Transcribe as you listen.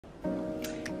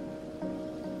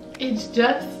it's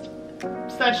just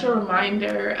such a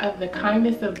reminder of the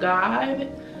kindness of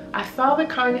God. I saw the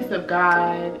kindness of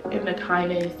God in the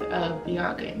kindness of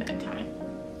Bianca in that time.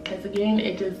 Because again,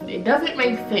 it doesn't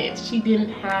make sense. She didn't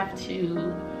have to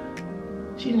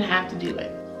do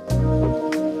it.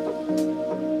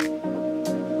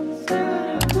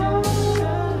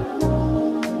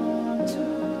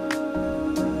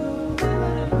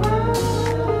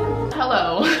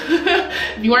 Hello.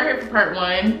 If you weren't here for part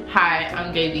 1, hi,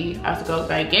 I'm Gaby. I also go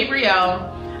by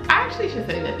Gabrielle. I actually should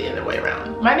say that the other way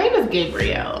around. My name is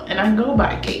Gabrielle and I go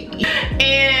by Gaby.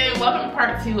 And welcome to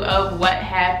part 2 of what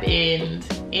happened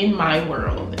in my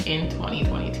world in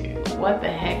 2022. What the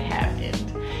heck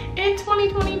happened in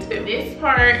 2022? This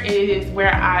part is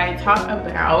where I talk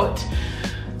about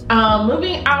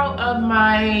moving out of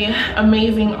my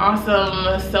amazing,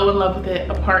 awesome, so in love with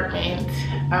it apartment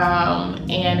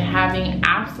and having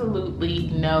absolutely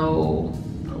no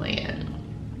plan.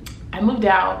 I moved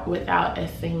out without a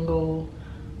single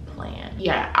plan.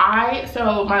 Yeah,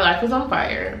 so my life was on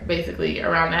fire basically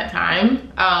around that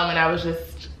time, and I was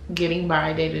just getting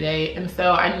by day to day. And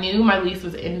so I knew my lease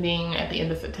was ending at the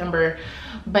end of September,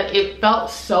 but it felt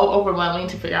so overwhelming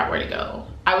to figure out where to go.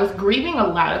 I was grieving a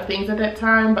lot of things at that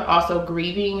time, but also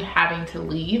grieving having to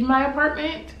leave my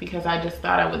apartment because I just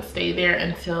thought I would stay there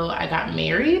until I got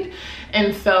married.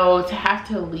 And so to have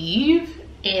to leave,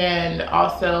 and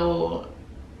also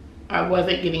I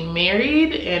wasn't getting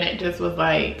married, and it just was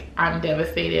like, I'm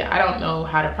devastated. I don't know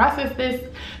how to process this.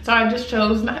 So I just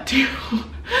chose not to.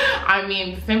 I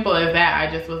mean, simple as that. I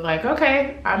just was like,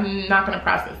 okay, I'm not gonna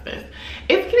process this.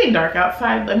 It's getting dark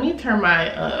outside. Let me turn my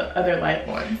other light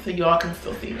on so you all can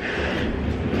still see me.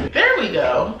 There we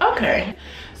go, okay.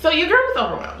 So your girl was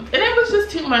overwhelmed and it was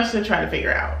just too much to try to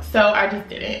figure out. So I just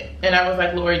did it. And I was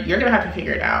like, Lord, you're gonna have to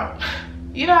figure it out.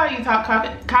 You know how you talk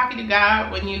cocky to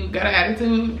God when you got an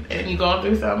attitude and you're going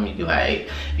through something? You be like,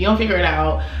 if you don't figure it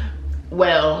out,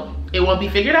 well, it won't be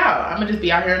figured out. I'm gonna just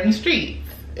be out here in these streets.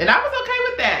 And I was okay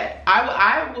with that.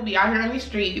 I will be out here in these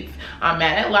streets. I'm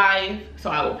mad at life, so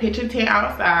I will pitch a tent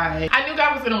outside. I knew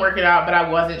God was gonna work it out, but I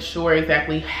wasn't sure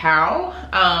exactly how.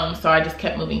 So I just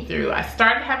kept moving through. I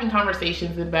started having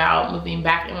conversations about moving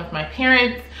back in with my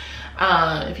parents.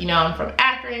 If you know, I'm from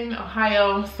Akron,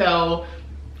 Ohio. So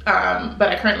but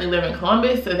I currently live in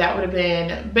Columbus, so that would have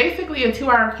been basically a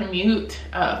 2-hour commute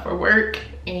for work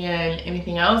and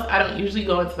anything else. I don't usually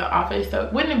go into the office, so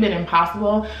it wouldn't have been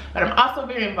impossible. But I'm also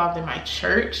very involved in my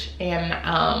church, and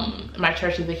my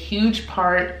church is a huge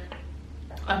part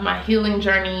of my healing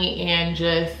journey and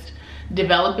just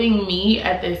developing me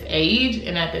at this age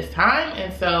and at this time.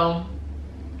 And so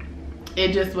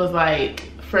it just was like,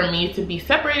 for me to be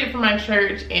separated from my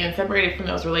church and separated from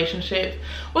those relationships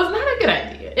was not a good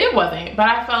idea. It wasn't, but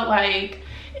I felt like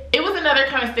it was another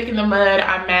kind of stick in the mud,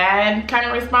 I'm mad kind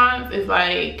of response. Is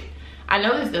like, I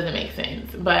know this doesn't make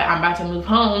sense, but I'm about to move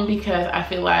home because I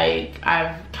feel like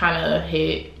I've kind of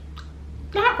hit,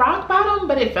 not rock bottom,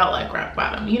 but it felt like rock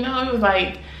bottom. You know, it was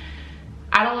like,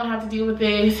 I don't want to have to deal with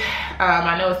this.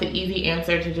 I know it's an easy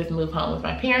answer to just move home with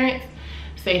my parents,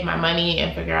 save my money,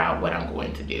 and figure out what I'm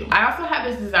going to do. I also had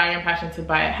this desire and passion to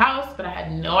buy a house, but I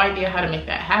had no idea how to make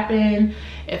that happen.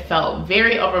 It felt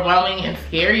very overwhelming and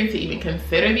scary to even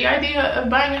consider the idea of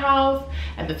buying a house.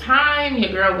 At the time,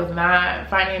 your girl was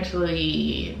not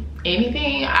financially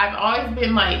anything. I've always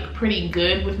been like pretty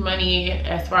good with money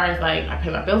as far as like I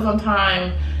pay my bills on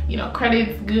time, you know,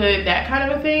 credit's good, that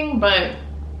kind of a thing. But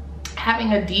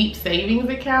having a deep savings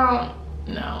account,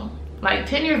 no. Like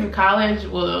 10 years of college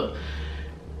will,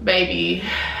 baby,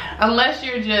 unless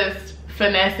you're just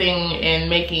finessing and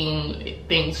making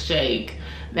things shake,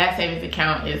 that savings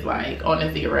account is like on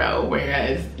a 0.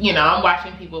 Whereas, you know, I'm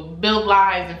watching people build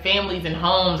lives and families and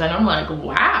homes, and I'm like,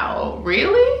 wow,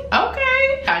 really?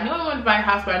 Okay. I knew I wanted to buy a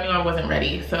house, but I knew I wasn't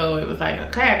ready. So it was like,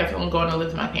 okay, I guess I'm going to live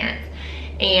with my parents.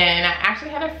 And I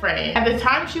actually had a friend. At the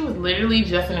time, she was literally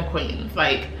just an acquaintance.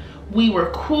 Like, we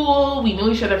were cool, we knew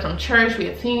each other from church, we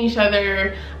had seen each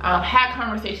other, had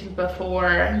conversations before.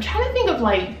 I'm trying to think of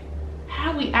like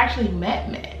how we actually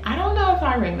met. I don't know if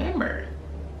I remember.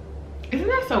 Isn't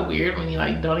that so weird when you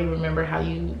like don't even remember how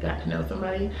you got to know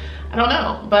somebody? I don't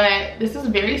know, but this was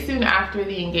very soon after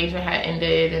the engagement had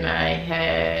ended and I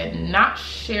had not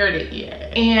shared it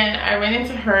yet. And I ran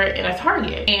into her in a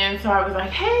Target, and so I was like,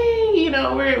 hey, you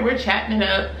know, we're chatting it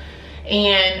up.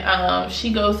 And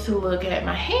she goes to look at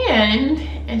my hand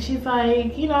and she's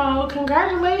like, you know,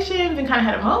 congratulations, and kind of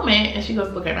had a moment. And she goes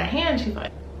to look at my hand, she's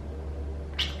like,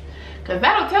 because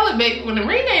that'll tell it, baby, when the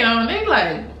ring ain't on. They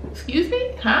like, excuse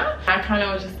me, huh? I kind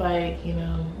of was just like, you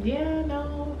know, yeah,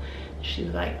 no. She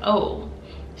was like, oh.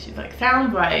 she's like,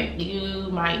 sounds like you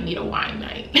might need a wine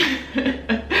night.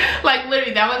 Like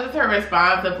literally that was just her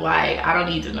response of like, I don't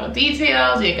need to know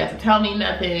details, you ain't got to tell me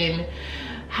nothing.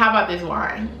 How about this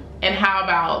wine? And how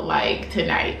about like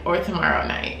tonight or tomorrow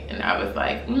night? And I was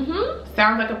like,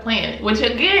 sounds like a plan. Which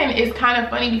again is kind of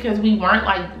funny because we weren't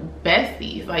like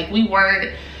besties. Like we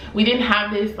didn't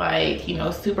have this like, you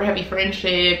know, super heavy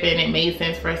friendship, and it made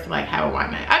sense for us to like have a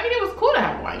wine night. I mean, it was cool to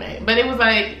have a wine night, but it was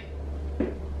like,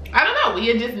 I don't know, we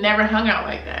had just never hung out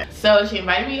like that. So she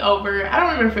invited me over. I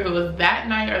don't remember if it was that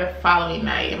night or the following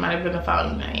night. It might have been the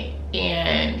following night.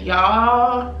 And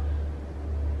y'all,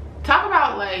 talk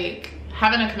about like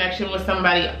having a connection with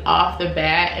somebody off the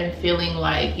bat and feeling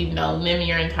like you've known them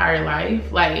your entire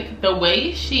life. Like the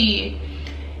way she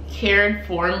cared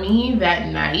for me that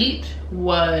night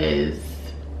was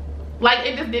like,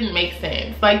 it just didn't make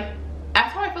sense. Like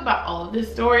that's how I feel about all of this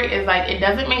story, is like, it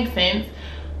doesn't make sense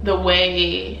the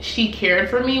way she cared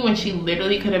for me when she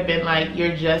literally could have been like,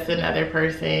 you're just another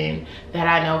person that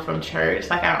I know from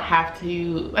church. Like I don't have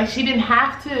to, like she didn't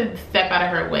have to step out of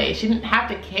her way. She didn't have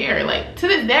to care. Like to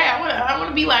this day, I want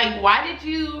to be like, why did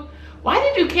you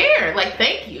care? Like,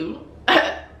 thank you.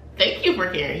 Thank you for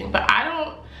caring. But I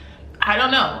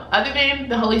don't know. Other than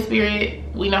the Holy Spirit,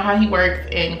 we know how he works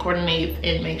and coordinates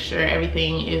and makes sure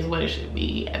everything is what it should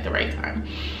be at the right time.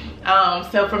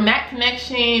 So from that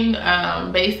connection,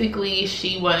 basically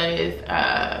she was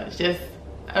just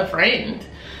a friend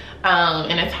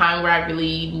in a time where I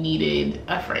really needed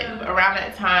a friend. Around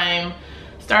that time,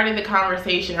 started the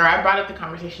conversation, or I brought up the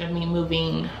conversation of me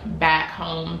moving back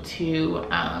home to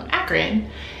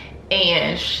Akron,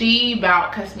 and she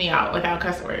about cussed me out without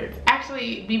cuss words.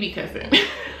 Actually, BB cussing.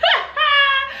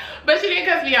 But she didn't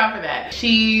cuss me out for that.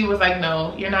 She was like,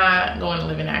 no, you're not going to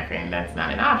live in Akron. That's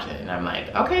not an option. And I'm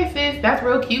like, okay, sis, that's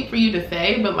real cute for you to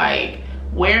say, but like,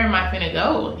 where am I finna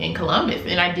go in Columbus?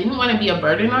 And I didn't want to be a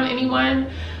burden on anyone.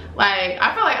 Like,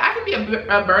 I feel like I can be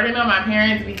a burden on my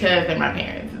parents because they're my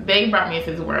parents. They brought me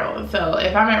into this world. So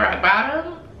if I'm at rock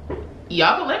bottom,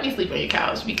 y'all can let me sleep on your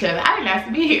couch because I didn't ask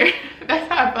to be here. That's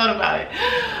how I felt about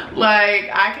it.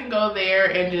 Like, I can go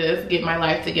there and just get my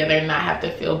life together and not have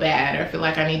to feel bad or feel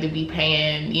like I need to be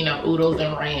paying, you know, oodles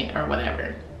and rent or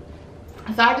whatever.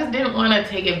 So I just didn't want to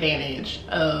take advantage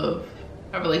of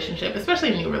a relationship,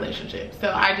 especially a new relationship.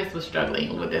 So I just was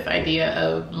struggling with this idea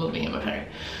of moving in with her.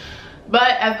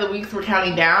 But as the weeks were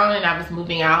counting down and I was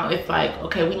moving out, it's like,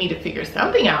 okay, we need to figure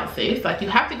something out, sis. Like, you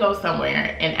have to go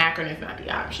somewhere, and Akron is not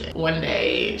the option. One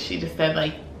day she just said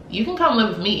like, you can come live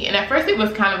with me. And at first it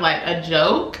was kind of like a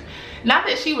joke. Not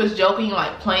that she was joking,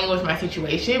 like playing with my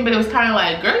situation, but it was kind of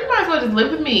like, girl, you might as well just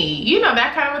live with me. You know,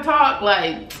 that kind of a talk.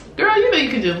 Like, girl, you know you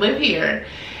could just live here.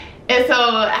 And so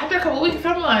after a couple weeks,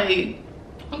 I'm like,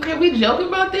 okay, we joking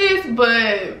about this,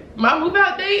 but my move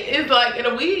out date is like in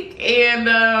a week, and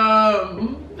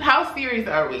how serious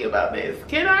are we about this?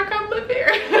 Can I come live here?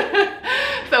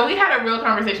 So we had a real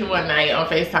conversation one night on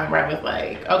FaceTime where I was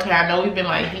like, okay, I know we've been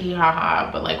like hee hee ha ha,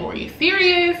 but like, were you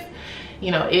serious?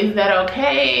 You know, is that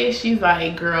okay? She's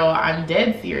like, girl, I'm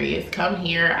dead serious. Come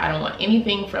here. I don't want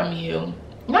anything from you.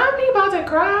 Not me about to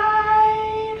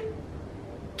cry.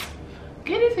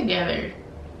 Get it together.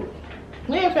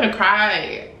 We ain't finna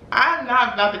cry. I'm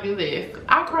not about to do this.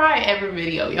 I cry every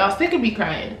video. Y'all sick of me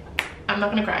crying. I'm not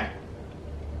gonna cry.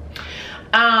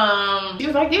 She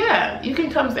was like, yeah, you can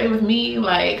come stay with me.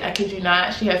 Like, I kid you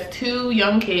not, she has 2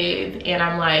 young kids, and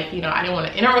I'm like, you know, I didn't want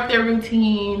to interrupt their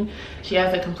routine. She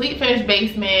has a complete finished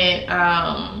basement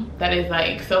that is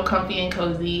like so comfy and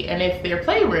cozy, and it's their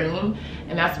playroom,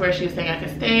 and that's where she was saying I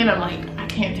could stay. And I'm like, I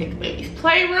can't take the baby's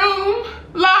playroom.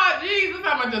 Lord Jesus,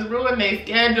 I'm gonna just ruin their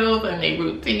schedules and their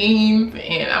routines,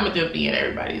 and I'm gonna just be in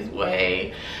everybody's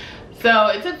way. So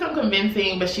it took some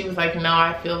convincing, but she was like, no,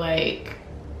 I feel like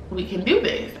we can do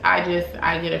this. I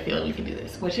get a feeling we can do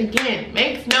this, which again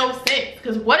makes no sense,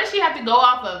 because what does she have to go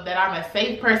off of that I'm a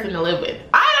safe person to live with?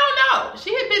 I don't know.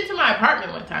 She had been to my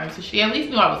apartment one time, so she at least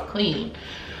knew I was clean.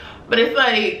 But it's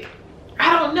like,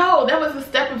 I don't know, that was a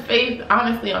step of faith,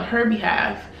 honestly, on her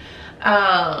behalf. So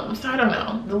I don't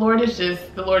know. The Lord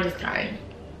is kind.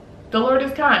 The Lord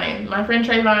is kind. My friend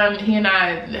Trayvon, he and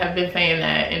I have been saying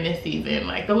that in this season.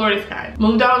 Like, the Lord is kind.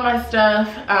 Moved all my stuff.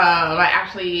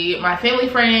 My family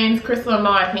friends, Crystal and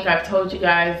Mo, I think I've told you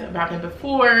guys about them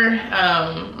before.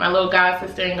 My little god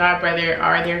sister and god brother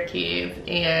are their kids,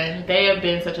 and they have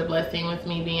been such a blessing with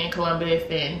me being in Columbus,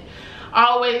 and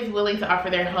always willing to offer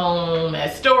their home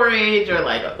as storage or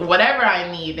like whatever I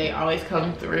need. They always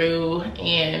come through.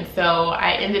 And so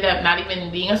I ended up not even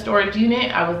being a storage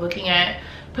unit. I was looking at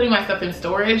putting my stuff in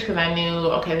storage because I knew,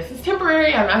 okay, this is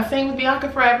temporary. I'm not staying with Bianca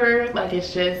forever. Like,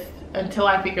 it's just until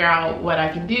I figure out what I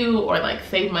can do or like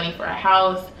save money for a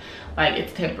house, like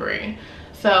it's temporary.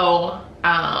 So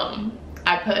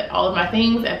I put all of my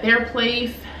things at their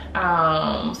place, so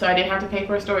I didn't have to pay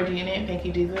for a storage unit. Thank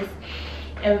you, Jesus.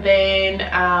 And then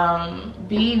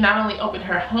B not only opened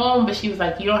her home, but she was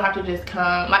like, you don't have to just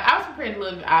come. Like, I was prepared to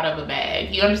live out of a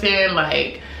bag, you understand?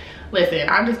 Like, listen,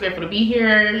 I'm just grateful to be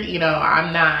here. You know,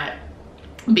 I'm not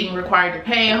being required to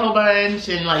pay a whole bunch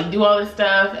and like do all this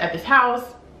stuff at this house.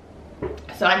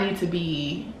 So I need to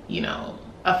be, you know,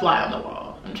 a fly on the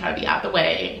wall. I'm trying to be out the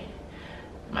way.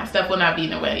 My stuff will not be in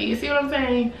the way. You see what I'm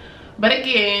saying? But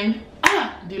again,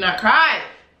 do not cry.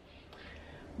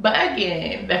 But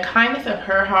again, the kindness of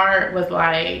her heart was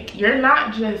like, you're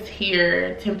not just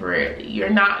here temporarily. You're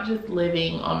not just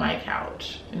living on my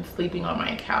couch and sleeping on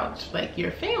my couch. Like,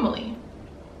 you're family.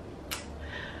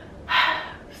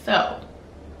 So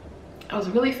I was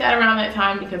really sad around that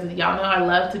time because y'all know I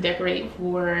love to decorate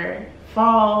for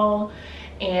fall.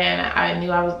 And I knew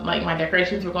I was like, my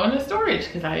decorations were going to storage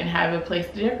because I didn't have a place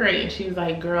to decorate. And she was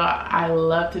like, girl, I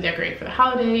love to decorate for the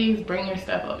holidays. Bring your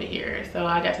stuff over here. So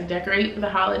I got to decorate for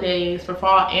the holidays, for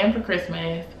fall and for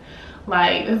Christmas.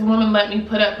 Like, this woman let me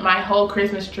put up my whole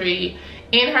Christmas tree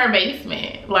in her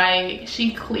basement. Like,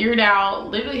 she cleared out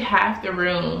literally half the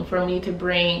room for me to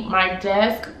bring my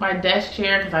desk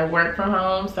chair, because I work from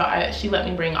home. So she let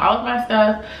me bring all of my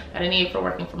stuff that I needed for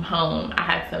working from home. I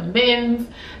had some bins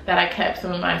that I kept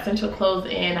some of my essential clothes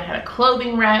in. I had a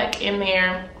clothing rack in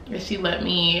there that she let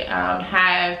me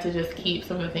have to just keep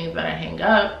some of the things that I hang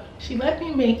up. She let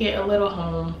me make it a little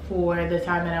home for the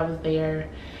time that I was there.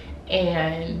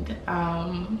 And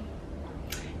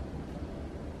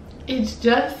it's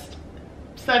just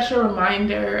such a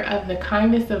reminder of the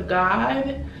kindness of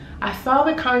God. I saw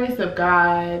the kindness of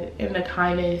God in the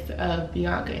kindness of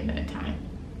Bianca in that time.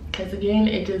 Because again,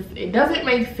 it doesn't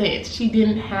make sense. She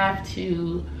didn't have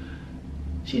to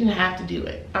do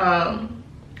it.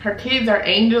 Her kids are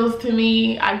angels to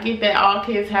me. I get that all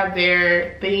kids have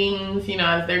their things, you know,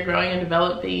 as they're growing and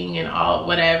developing and all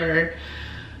whatever.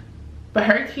 But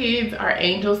her kids are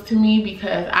angels to me,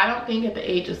 because I don't think at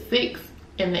the age of 6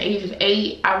 and the age of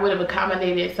 8, I would have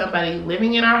accommodated somebody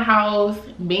living in our house,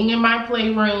 being in my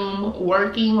playroom,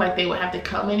 working. Like, they would have to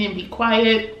come in and be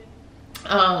quiet.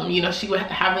 You know, she would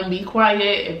have them be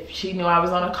quiet if she knew I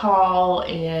was on a call,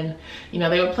 and you know,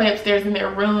 they would play upstairs in their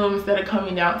rooms instead of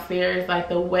coming downstairs. Like,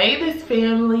 the way this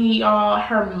family, y'all,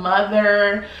 her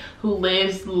mother, who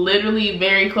lives literally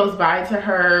very close by to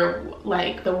her,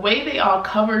 like the way they all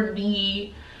covered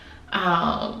me.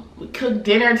 We cooked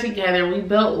dinner together, we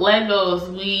built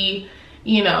Legos,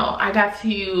 you know, I got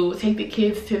to take the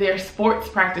kids to their sports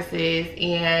practices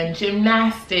and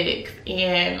gymnastics.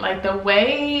 And like, the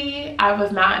way I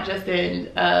was not just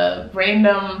a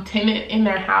random tenant in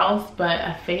their house, but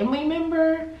a family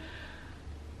member.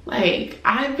 Like,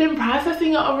 I've been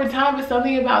processing it over time, but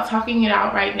something about talking it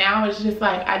out right now is just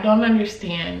like, I don't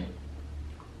understand.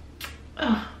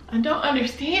 I don't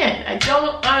understand.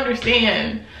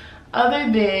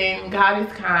 Other than God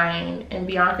is kind, and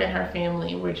Bianca and her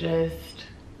family were just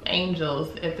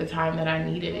angels at the time that I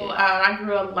needed it. I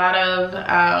grew a lot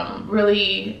of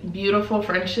really beautiful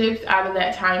friendships out of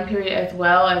that time period, as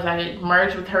well as I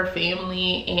merged with her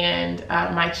family and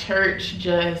my church,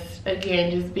 just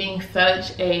being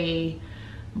such a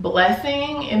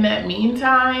blessing in that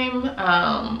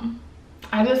meantime.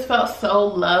 I just felt so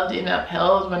loved and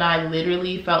upheld when I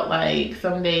literally felt like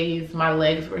some days my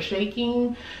legs were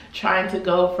shaking, trying to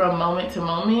go from moment to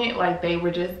moment. Like, they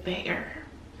were just there.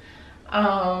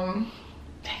 Dang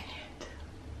it.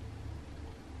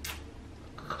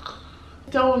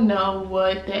 Don't know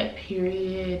what this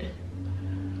period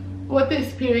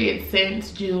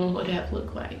since June would have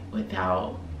looked like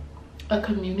without a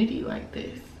community like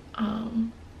this.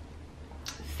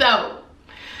 So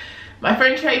my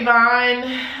friend Trayvon,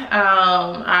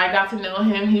 I got to know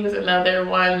him. He was another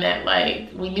one that, like,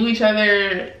 we knew each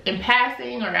other in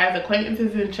passing or as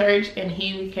acquaintances in church, and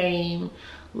he became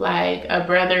like a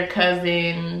brother,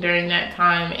 cousin during that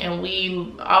time. And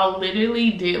we all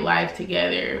literally did life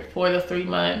together for those 3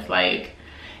 months. Like,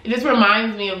 it just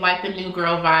reminds me of like the new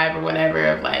girl vibe or whatever,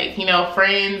 of like, you know,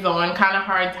 friends on kind of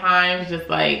hard times, just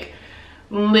like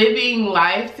living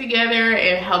life together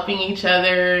and helping each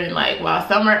other. And like, while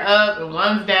some are up and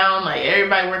one's down, like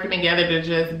everybody working together to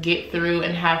just get through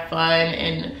and have fun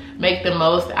and make the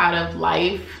most out of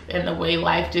life, and the way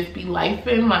life just be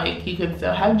lifing. Like, you can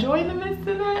still have joy in the midst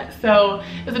of that. So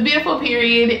it was a beautiful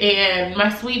period. And my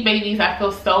sweet babies, I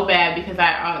feel so bad because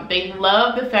they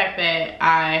love the fact that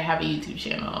I have a YouTube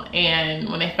channel, and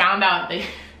when they found out,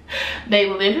 they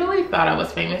literally thought I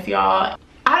was famous, y'all.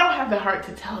 I don't have the heart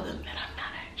to tell them that I'm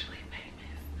not actually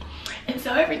famous. And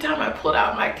so every time I pulled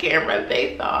out my camera,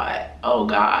 they thought, oh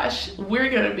gosh, we're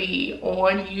gonna be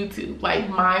on YouTube. Like,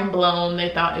 mind blown. They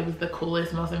thought it was the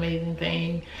coolest, most amazing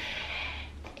thing.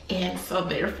 And so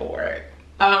therefore,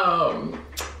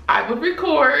 I would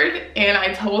record, and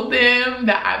I told them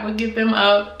that I would get them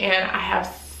up, and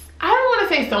I don't want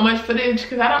to say so much footage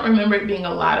because I don't remember it being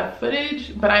a lot of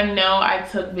footage, but I know I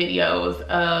took videos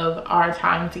of our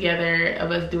time together,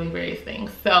 of us doing various things.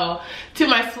 So to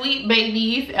my sweet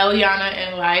babies, Eliana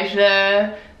and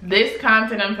Elijah, this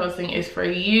content I'm posting is for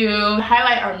you.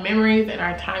 Highlight our memories and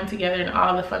our time together and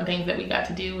all the fun things that we got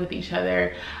to do with each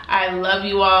other. I love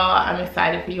you all. I'm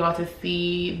excited for you all to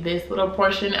see this little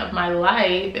portion of my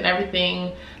life and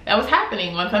everything that was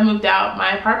happening once I moved out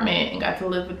my apartment and got to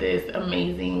live with this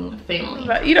amazing family.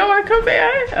 But you don't want to come say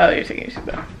hi? Oh, you're taking your shoes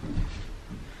off.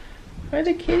 Where are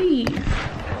the kitties?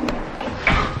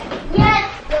 Yes,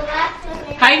 the last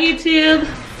one. Hi YouTube.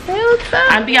 Hey, what's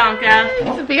up? I'm Bianca.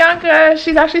 This is Bianca.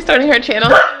 She's actually starting her channel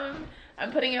soon.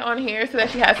 I'm putting it on here so that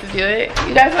she has to do it.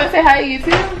 You guys want to say hi to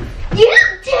YouTube?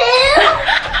 YouTube!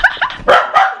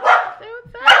 Say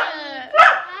what's up.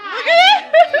 Look at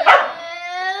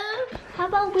it. How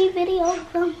about we video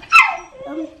from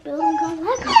building a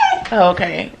Lego? Oh,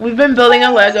 okay. We've been building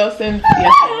a Lego since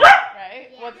yesterday,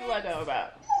 right? What's the Lego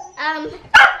about?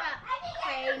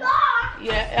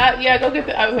 Yeah, go get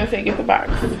the, I was gonna say get the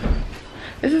box.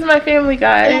 This is my family,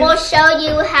 guys. And we'll show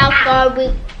you how far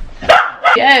we...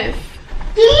 Yes.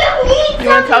 Do you need You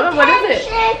want to tell them? What is it?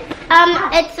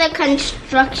 It's a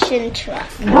construction truck.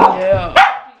 Yeah.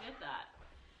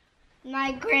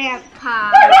 My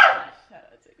grandpa. Shout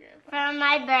out to Grandpa. For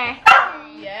my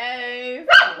birthday. Yes.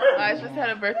 I just had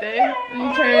a birthday.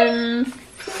 He turns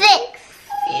 6.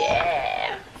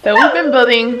 Yeah. So we've been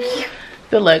building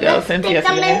the Lego since Take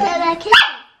them yesterday. into the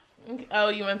kitchen. Oh,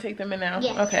 you want to take them in now?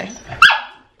 Yes. Okay.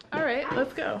 All right,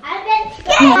 let's go.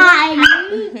 Hi,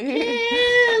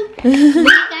 YouTube.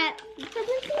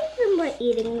 We're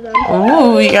eating them.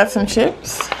 Ooh, you got some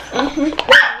chips?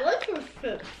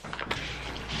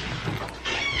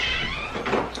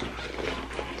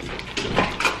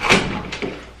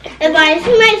 If I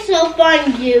see myself on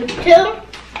YouTube,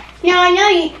 now I know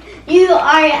you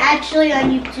are actually on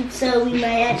YouTube, so we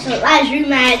might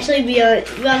actually be on,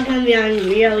 we're gonna be on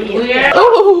real YouTube. Yeah.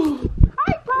 Ooh.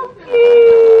 Hi, Puppy.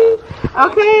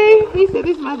 Okay, he said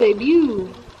it's my debut.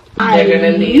 They're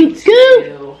gonna need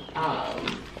to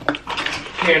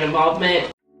parent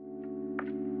involvement.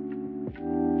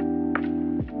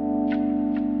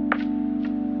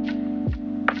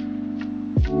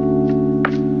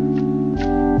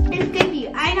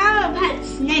 I know a pet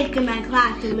snake in my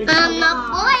classroom. The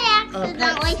boy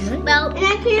accidentally spelled and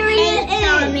I can't read it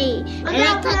on me. And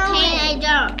it's a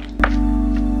teenager.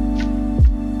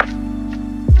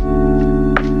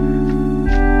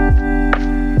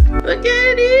 Look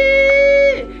at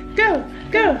it! Go,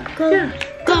 go, go,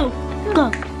 go, go,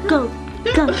 go,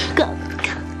 go, go.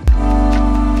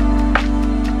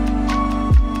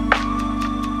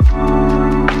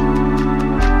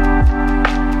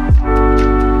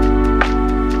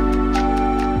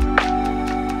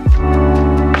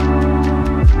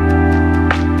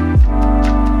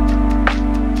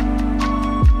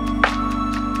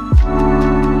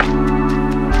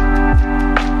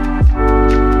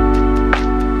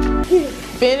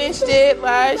 Finished it,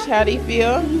 Lodge. How do you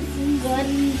feel?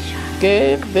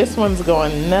 Good. This one's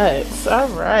going nuts. All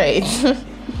right.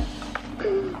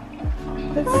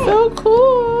 That's so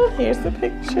cool. Here's the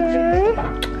picture.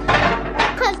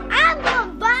 Cause I'm a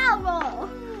barrel.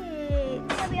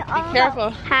 Be careful.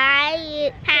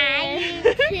 Hi,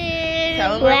 YouTube.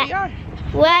 Tell them where we are.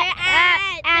 We're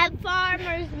at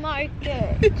farmer's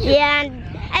market. Yeah,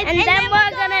 and then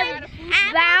we're gonna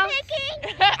bounce.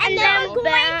 And then we're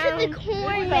going to the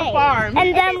corn maze.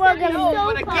 And then we're gonna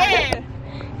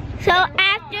So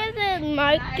after the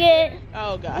market,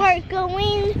 oh gosh, we're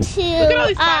going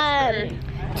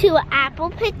to apple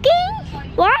picking.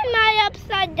 Why am I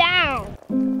upside down?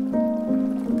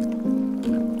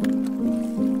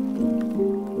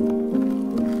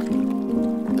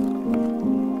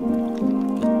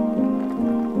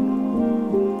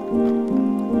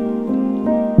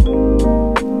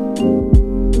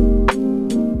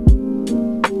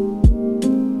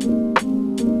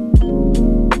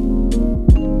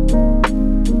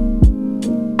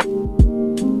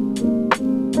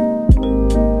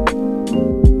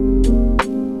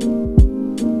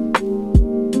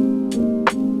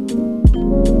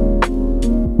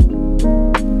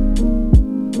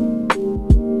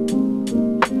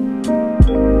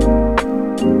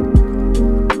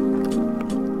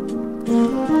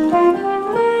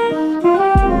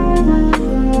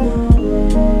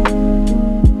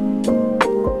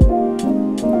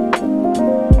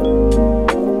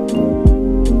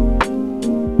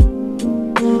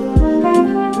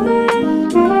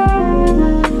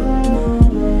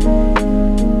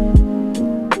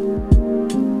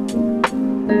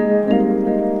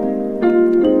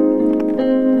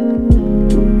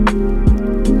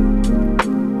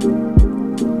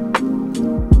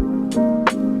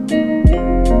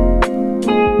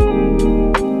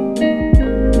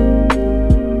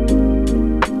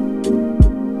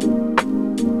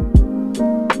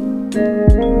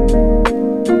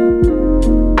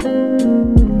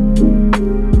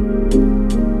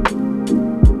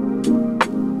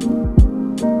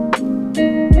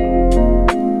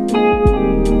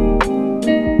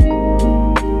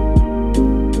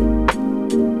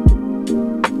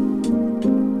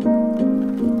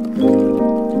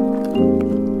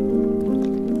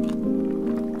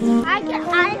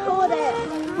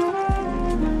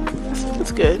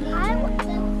 That's good. You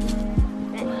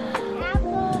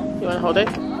want to hold it?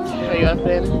 Or you want to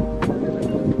put it in?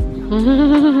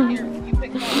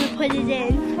 Put it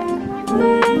in.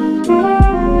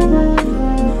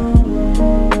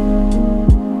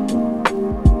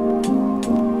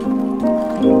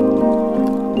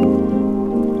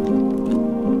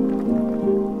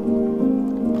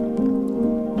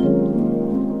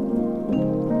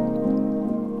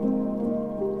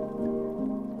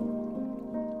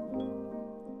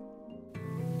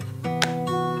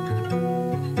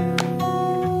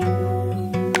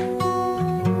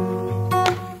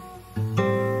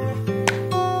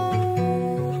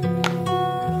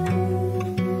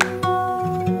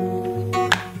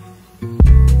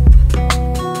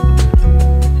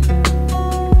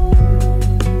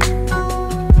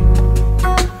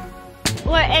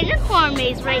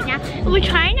 Right now, and we're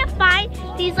trying to find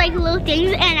these like little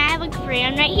things, and I have a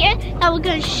crayon right here that we're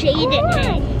gonna shade it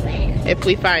in. If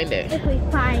we find it. If we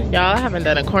find it. Y'all, I haven't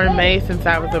done a corn maze since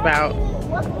I was about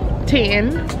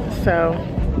 10, so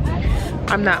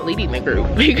I'm not leading the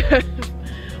group because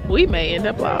we may end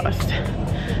up lost.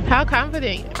 How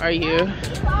confident are you?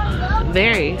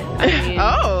 Very. I mean,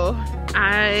 oh.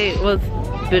 I was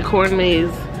the corn maze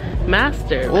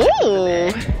master.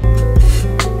 Ooh.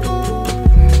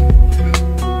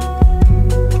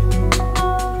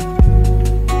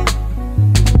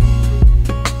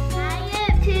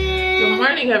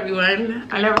 Everyone,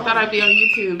 I never thought I'd be on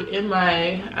YouTube in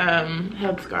my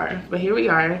headscarf, but here we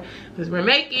are because we're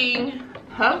making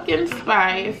pumpkin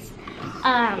spice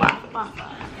waffle.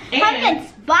 Pumpkin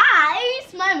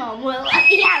spice? My mom will let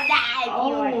me have that.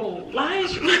 Oh,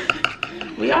 Lige.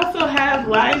 We also have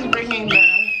Lige bringing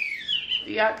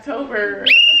the October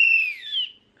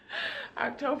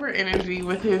energy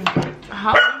with his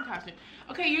Halloween costume.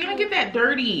 Okay, you're gonna get that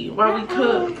dirty while we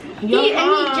cook. And he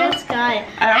just got it.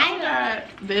 I also got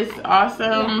this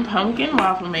awesome pumpkin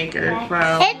waffle maker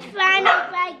from... It's fine if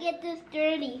I get this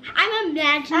dirty. I'm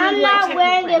imagining I'm not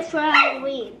wearing it for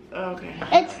Halloween. Okay.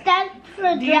 It's that for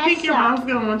dress up. Do you think your mom's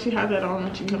gonna want you to have that on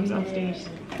when she comes downstairs?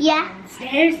 Yeah.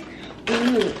 Stairs?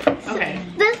 Okay.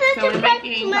 This is to put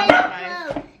to my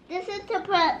clothes. This is to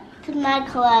put to my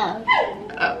clothes.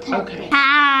 Okay.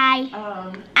 Hi.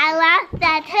 I lost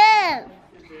that too.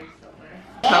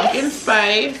 Pumpkin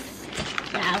spice.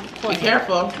 Be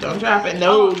careful, don't drop it.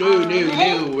 No,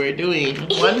 we're doing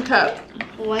 1 cup.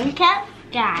 1 cup?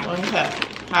 Got it. 1 cup.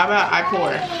 How about I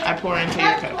pour into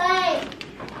your cup.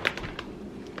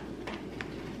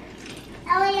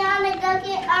 Eliana, go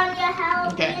get on your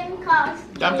Halloween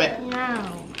costume. Dump it.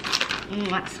 No.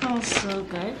 That smells so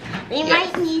good. We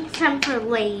might need some for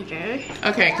later.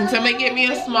 Okay, can somebody get me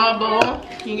a small bowl?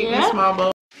 Can you get me a small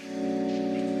bowl?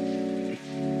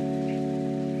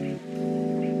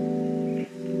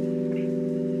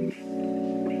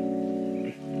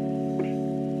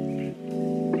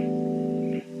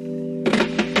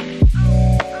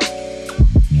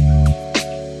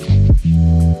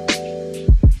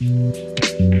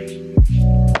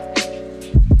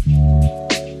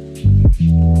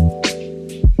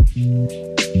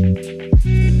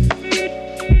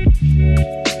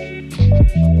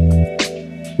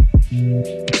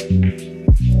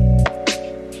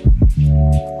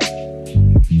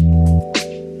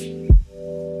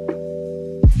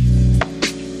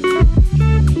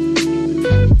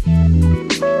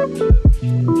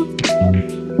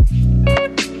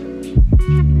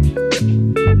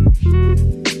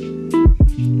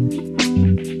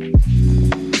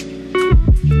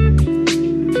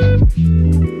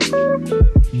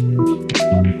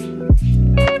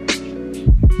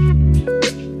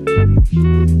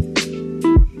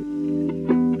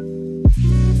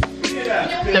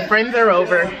 The friends are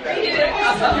over,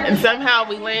 and somehow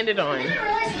we landed on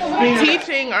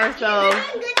teaching ourselves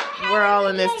we're all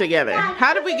in this together.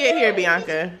 How did we get here,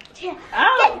 Bianca?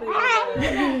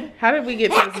 How did we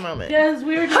get to this moment? Because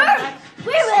we were doing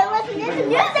listening to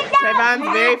music.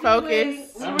 Trayvon's very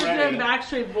focused. we were doing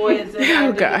Backstreet Boys. And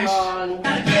Oh gosh.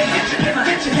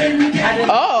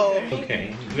 Oh.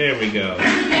 Okay, there we go.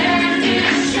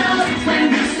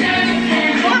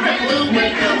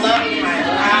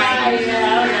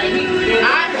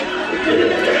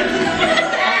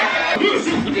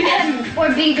 Or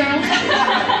B girl.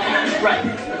 Right.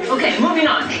 Okay, moving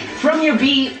on. From your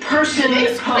B person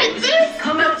pose,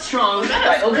 come out strong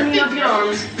by opening up your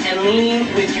arms and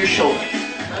leaning with your shoulder.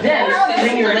 Then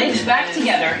bring your legs back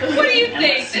together. What do you think?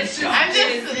 It's just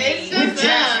with jazz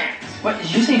hands. What,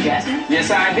 did you say jazz hands?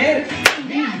 Yes, I did.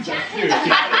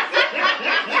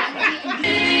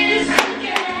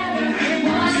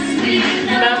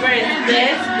 Remember, it's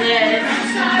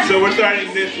this. So we're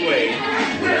starting this way.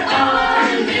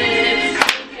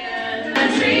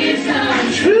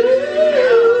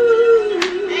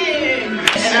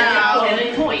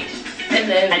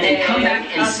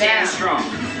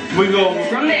 We go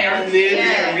From there,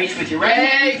 you're gonna reach with your right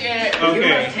hand, your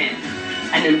left hand,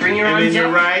 and then bring your arms then your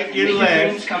up. right, your make left. Your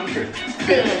dreams come true.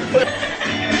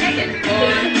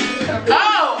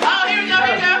 Oh, here we go,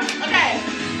 Okay.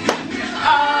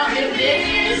 All in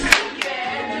this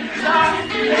together,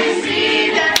 we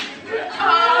see that we're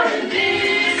all in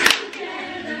this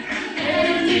together,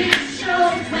 and it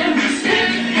shows when we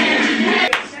sing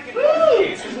and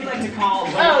We like to call.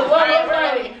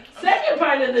 Right. Second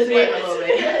part of the dance.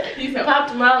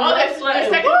 Popped my oh, that's the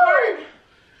second part.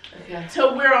 Okay.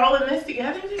 So we're all in this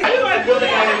together? I really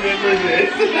gotta remember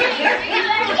this.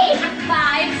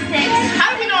 5, 6. How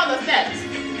do we know all the steps?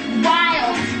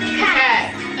 Wild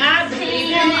cat. I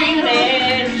believe in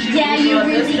Yeah, you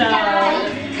really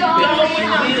gotta go.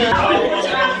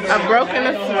 I'm broken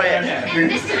a sweat.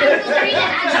 This is three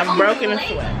I'm broken a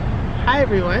sweat. Hi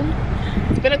everyone.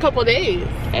 It's been a couple days.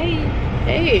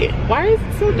 Hey, why is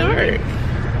it so dark?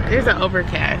 There's an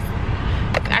overcast.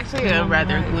 It's actually a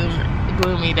rather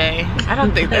gloomy day. I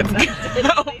don't think that's good.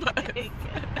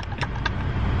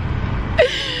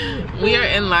 We are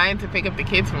in line to pick up the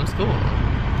kids from school,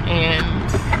 and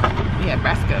we had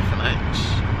Brassica for lunch.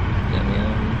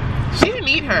 She didn't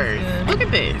eat hers. Look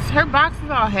at this. Her box is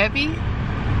all heavy.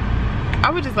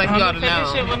 I would just like y'all to know. I'm gonna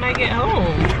finish it when I get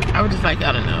home. I would just like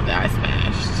y'all to know that I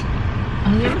smashed.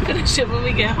 I'm gonna finish it when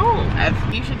we get home.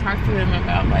 You should talk to them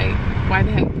about like why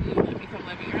the heck did you let me come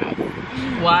live in your house?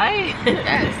 Why?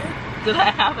 Yes. Did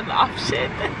I have an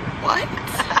option? What?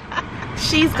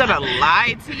 She's gonna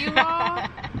lie to you all?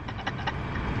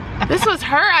 This was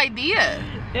her idea.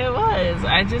 It was.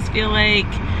 I just feel like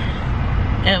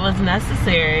it was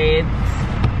necessary. It's,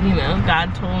 you know,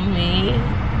 God told me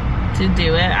to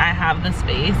do it. I have the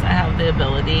space, I have the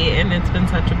ability, and it's been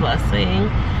such a blessing.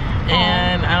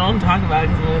 And I don't talk about it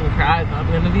because I'm gonna cry, but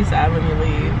I'm gonna be sad when you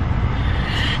leave.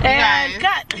 And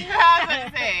cut. I was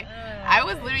about to say, I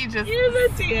was literally just. Here's the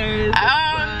tears.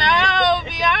 Oh no,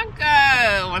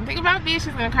 Bianca. One thing about me, she's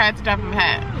gonna cry at the drop of a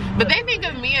hat. But they think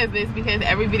of me as this because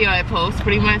every video I post,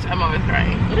 pretty much, I'm always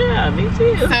crying. Yeah, me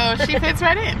too. So she fits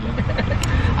right in.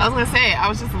 I was gonna say, I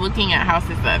was just looking at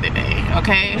houses the other day,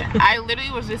 okay? I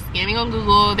literally was just scanning on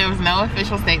Google. There was no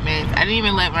official statements. I didn't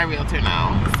even let my realtor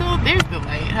know. So there's the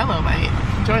light. Hello, light.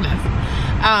 Join us.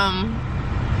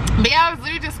 But yeah, I was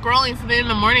literally just scrolling. So then in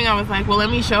the morning, I was like, well, let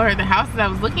me show her the houses I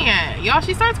was looking at. Y'all,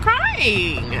 she starts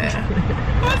crying.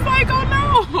 I was like, oh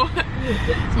no.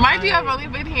 Mind you, I've only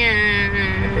been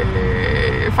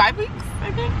here 5 weeks,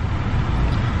 I think.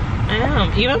 I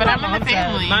am. Even but my I'm in the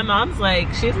family. My mom's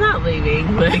like, she's not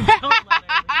leaving. Like, don't let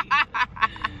her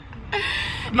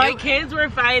leave. My kids were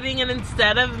fighting, and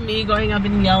instead of me going up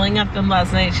and yelling at them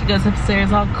last night, she goes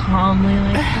upstairs all calmly,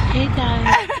 like, okay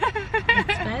guys, it's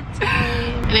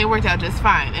bedtime. And it worked out just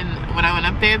fine. And when I went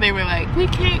up there, they were like, we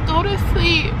can't go to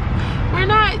sleep. We're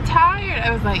not tired.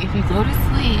 I was like, if you go to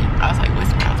sleep, I was like,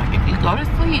 whisper, I was like, if you go to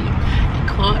sleep,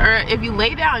 or if you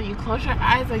lay down and you close your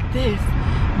eyes like this,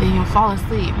 then you'll fall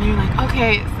asleep. And they were like,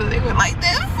 okay. So they were like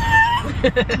this.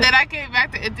 And then I came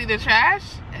back to empty the trash,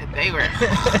 and they were.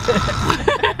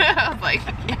 I was like,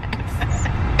 yes.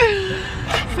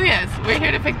 So yes, we're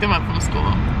here to pick them up from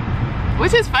school.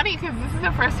 Which is funny because this is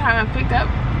the first time I've picked up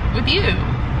with you.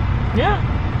 Yeah.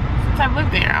 Since I've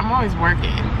lived there, I'm always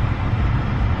working.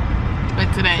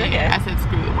 But today, I said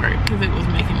screw the work because it was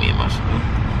making me emotional.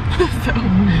 So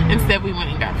instead we went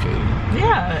and got food.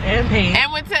 Yeah, and paint.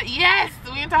 And went to, yes,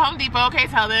 we went to Home Depot. Okay,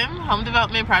 tell them. Home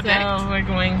development project. So we're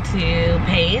going to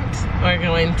paint. We're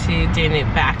going to do new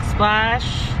backsplash.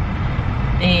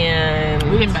 And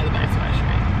we didn't buy the backsplash,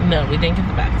 right? No, we didn't get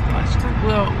the backsplash.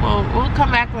 We'll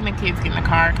come back when the kids get in the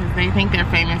car because they think they're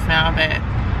famous now that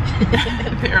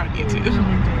they're on YouTube.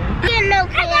 Hello,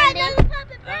 candy.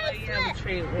 You have a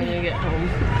treat when we get home.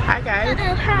 Hi guys.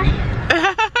 Hi.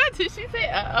 Did she say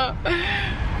uh-oh?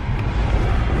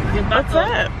 What's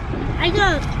up? I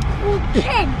got a cool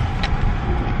pen.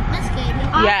 This game is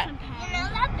awesome. Yeah. You know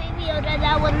that Baby Yoda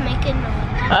that was making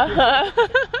noise?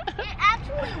 It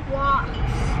actually walks.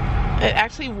 It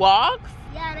actually walks?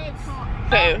 Yeah, it talks.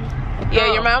 Okay.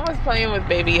 Yeah, your mom was playing with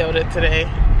Baby Yoda today.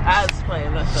 I was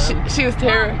playing with them. She was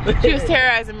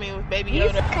terrorizing me with Baby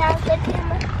Yoda.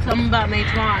 Something about May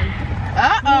Twan.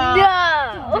 Uh-oh.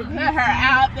 No. Put her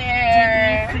out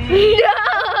there. No.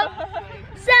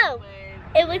 So,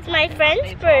 it was my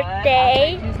friend's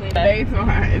birthday.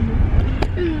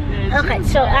 Okay,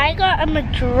 so I got a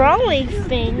drawing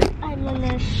thing. I'm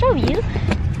gonna show you.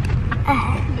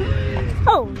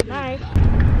 Oh my.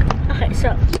 Okay,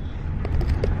 so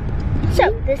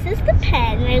this is the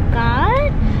pen I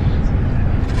got.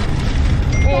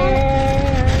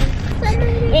 And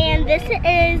And this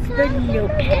is the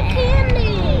notepad.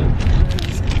 Candy.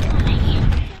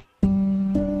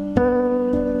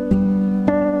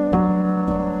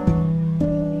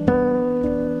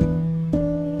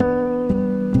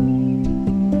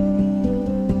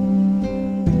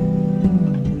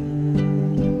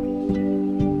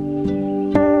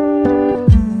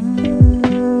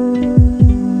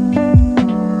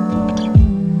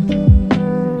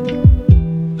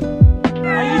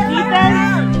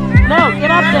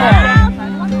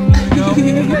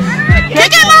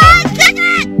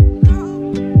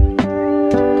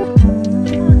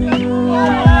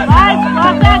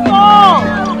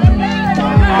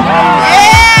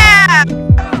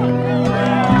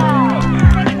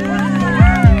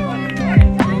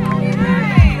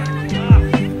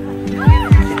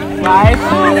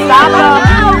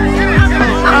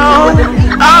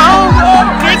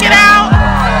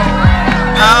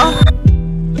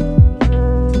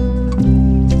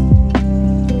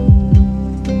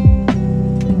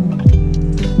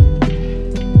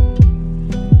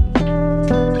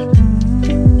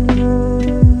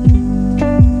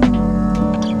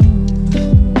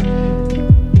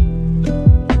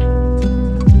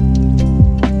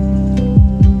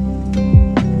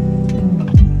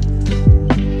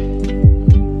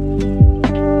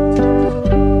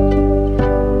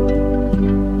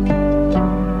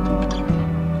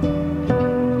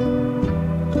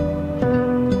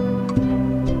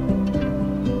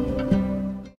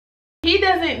 He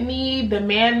doesn't need the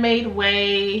man-made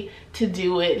way to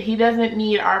do it. He doesn't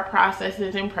need our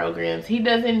processes and programs. He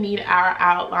doesn't need our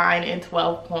outline and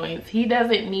 12 points. He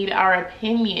doesn't need our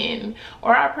opinion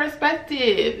or our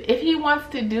perspective. If he wants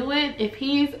to do it, if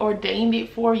he's ordained it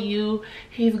for you,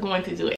 he's going to do it.